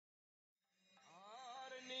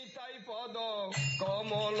Nitai Pad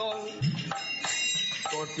Kamala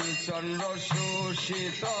Koti Chandra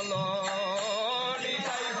Sushitala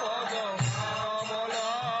Nitai Pad Kamala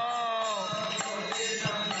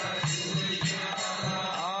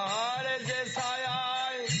Are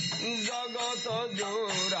Jesayai Jagat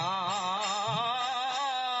Jura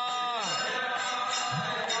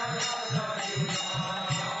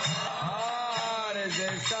Are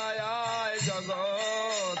Jesayai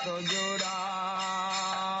Jagat Jura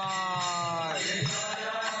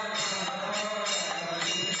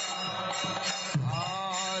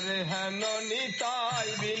Nitai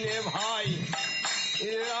bine bhai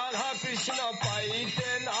Radha Krishna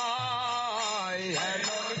paite nai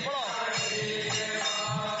hello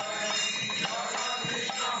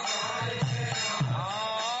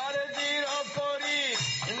ar jiro kori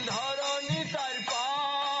dharo nitai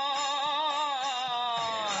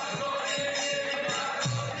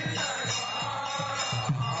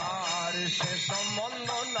ar se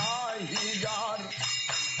sambandh nahi jar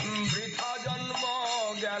britha janma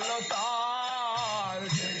gelo tar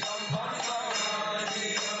se sambandh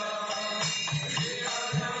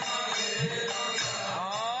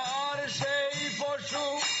ar sei poshu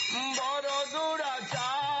boro durachar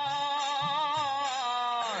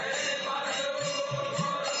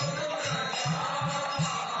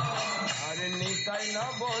ar nitai na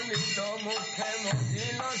bolito mukhe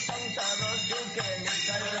mohilo sansar sukhe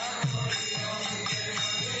nitai na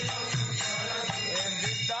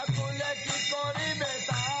Kule ki kori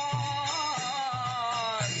betar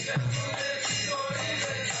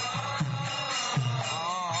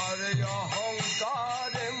Ar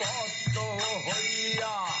ahankar matto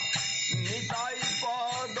hoiya Nitai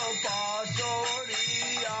pad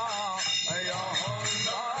pasoriya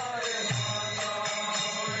ahankar matto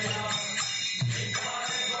hoiya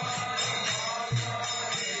Nitai pad pasoriya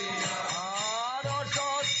ar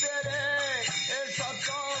sattere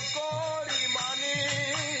sato kori mani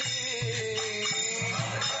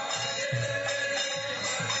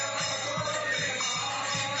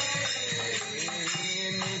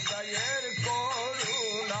Nitayer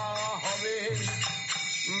koruna hobe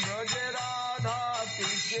broje radha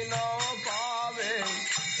krishna pave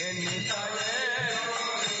Nitayer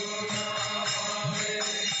koruna hobe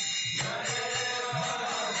broje radha krishna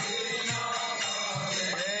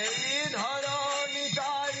pave ei dhara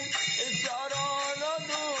nitai charan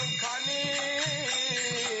dukhani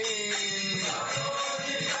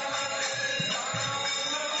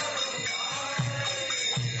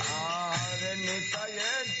ar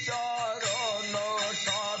nitayer charan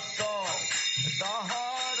satta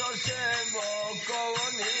tahar sevak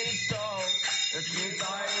nitya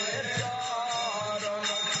nitayer charan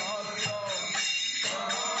satta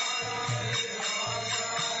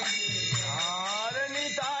ar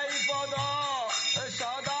nitai pada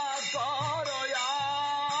sada karaya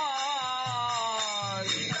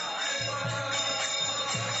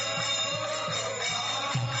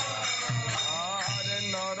ar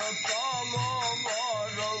narottama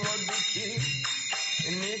baro dukhi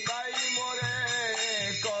nitai more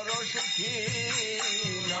karo sukhi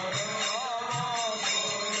narottama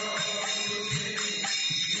baro dukhi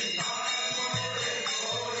nitai more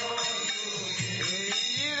karo sukhi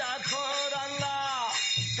ei rakho ranga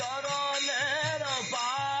charaner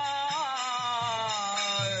paar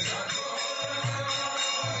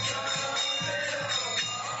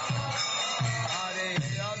are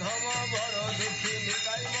adhama baro dukhi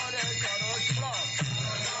nitai more karo sukhi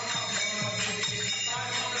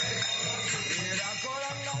rakho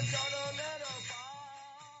ranga charaner paar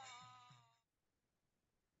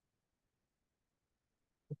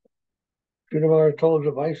Sridhar told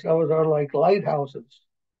the Vaishnavas are like lighthouses,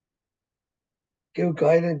 give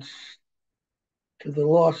guidance to the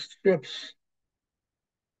lost ships.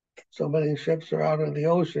 So many ships are out in the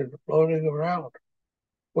ocean, floating around.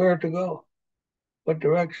 Where to go? What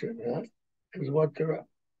direction?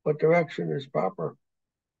 What direction is proper?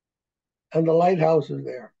 And the lighthouse is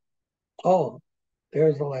there. Oh,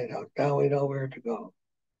 there's the lighthouse. Now we know where to go.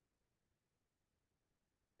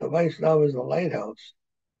 The Vaishnava is the lighthouse.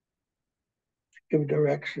 Give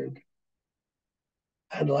direction,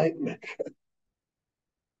 enlightenment.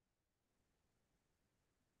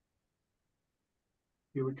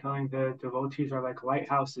 You were telling the devotees are like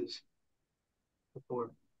lighthouses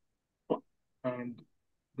before. And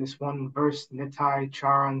this one verse, Nitai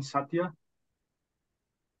Charaṇ Satya,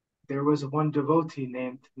 there was one devotee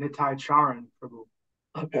named Nitai Charaṇ Prabhu.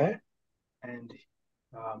 Okay. And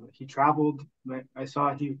he traveled. I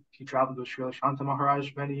saw he traveled with Śrīla Shanta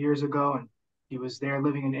Mahārāj many years ago, and he was there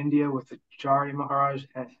living in India with the Āchārya Mahārāj,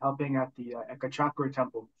 helping at the Ekachakrā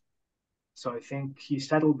temple. So I think he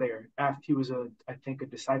settled there after he was I think a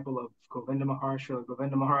disciple of Govinda Maharaj, Śrīla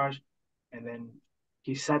Govinda Maharaj, and then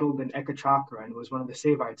he settled in Ekachakrā and was one of the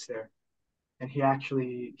Sevites there. And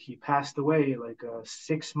he passed away like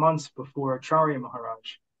 6 months before Āchārya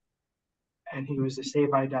Mahārāj. And he was a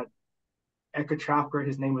Sevite at Ekachakrā.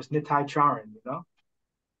 His name was Nitai Charan, you know?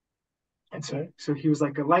 And so he was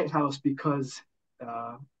like a lighthouse because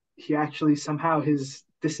he actually somehow, his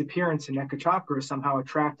disappearance in Ekachakrā somehow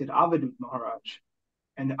attracted Avadut Maharaj.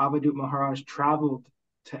 And Avadut Maharaj traveled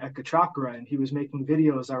to Ekachakrā and he was making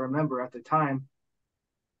videos, I remember at the time.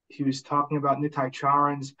 He was talking about Nitai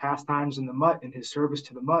Charan's pastimes in the Maṭh and his service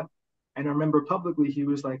to the Maṭh. And I remember publicly he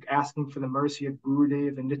was like asking for the mercy of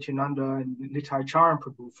Gurudev and Nityānanda and Nitai Charaṇ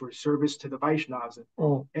Prabhu for service to the Vaishnavas.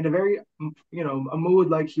 In a very, a mood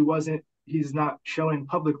like he's not showing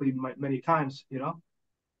publicly many times, you know.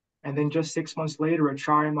 And then just 6 months later,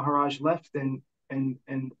 Āchārya Mahārāj left and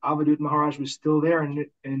Avadut Maharaj was still there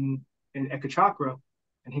in Ekachakrā.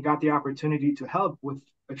 And he got the opportunity to help with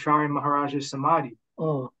Āchārya Mahārāj's samadhi.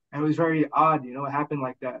 And it was very odd, it happened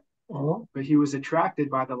like that. But he was attracted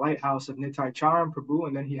by the lighthouse of Nitai Charan Prabhu,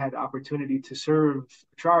 and then he had the opportunity to serve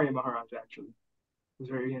Āchārya Mahārāj, actually. It was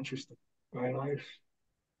very interesting. Very nice.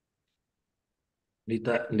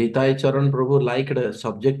 Nitai Charan Prabhu liked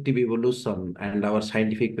subjective evolution and our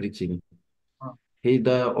scientific preaching. He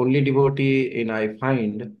the only devotee I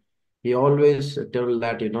find, he always tell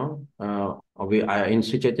that, in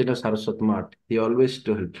Sri Chaitanya Sāraswat Maṭh, he always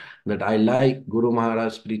told that I like Guru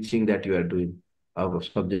Maharaj's preaching that you are doing of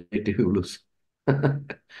subjective evolution.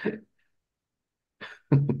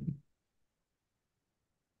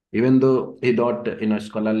 Even though he not in a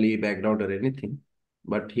scholarly background or anything,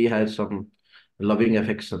 but he has some loving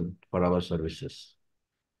affection for our services.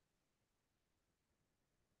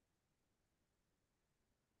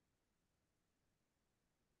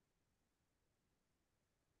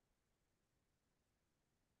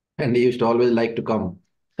 And he used to always like to come.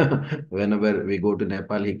 Whenever we go to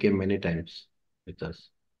Nepal, he came many times with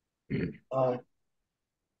us.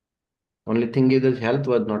 Only thing is his health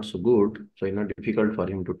was not so good, so difficult for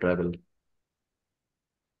him to travel.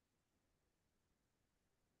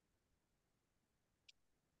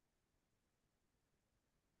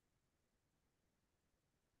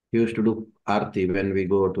 He used to do arti when we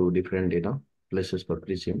go to different, places for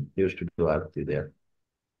preaching. He used to do arti there.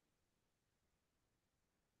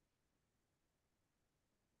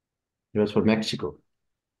 He was from Mexico.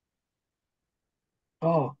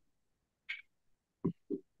 Oh,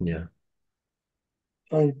 Yeah.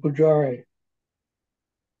 and Pujari.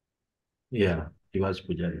 Yeah, he was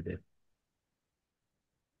Pujari there.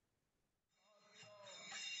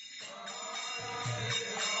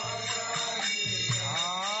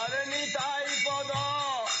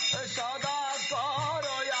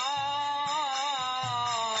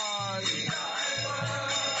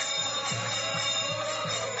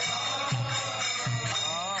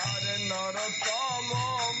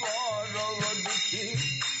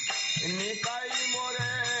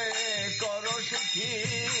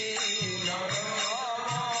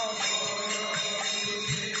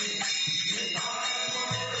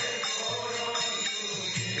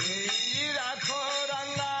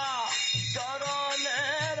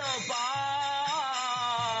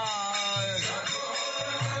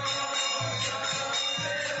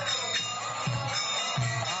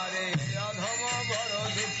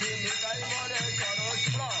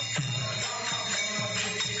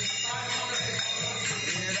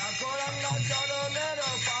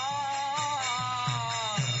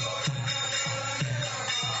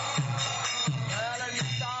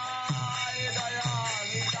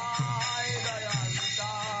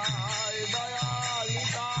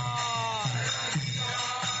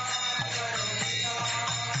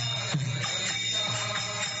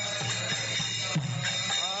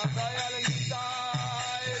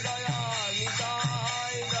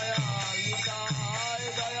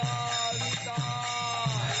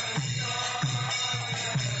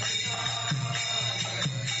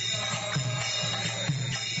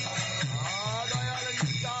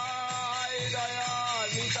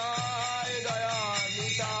 Nitai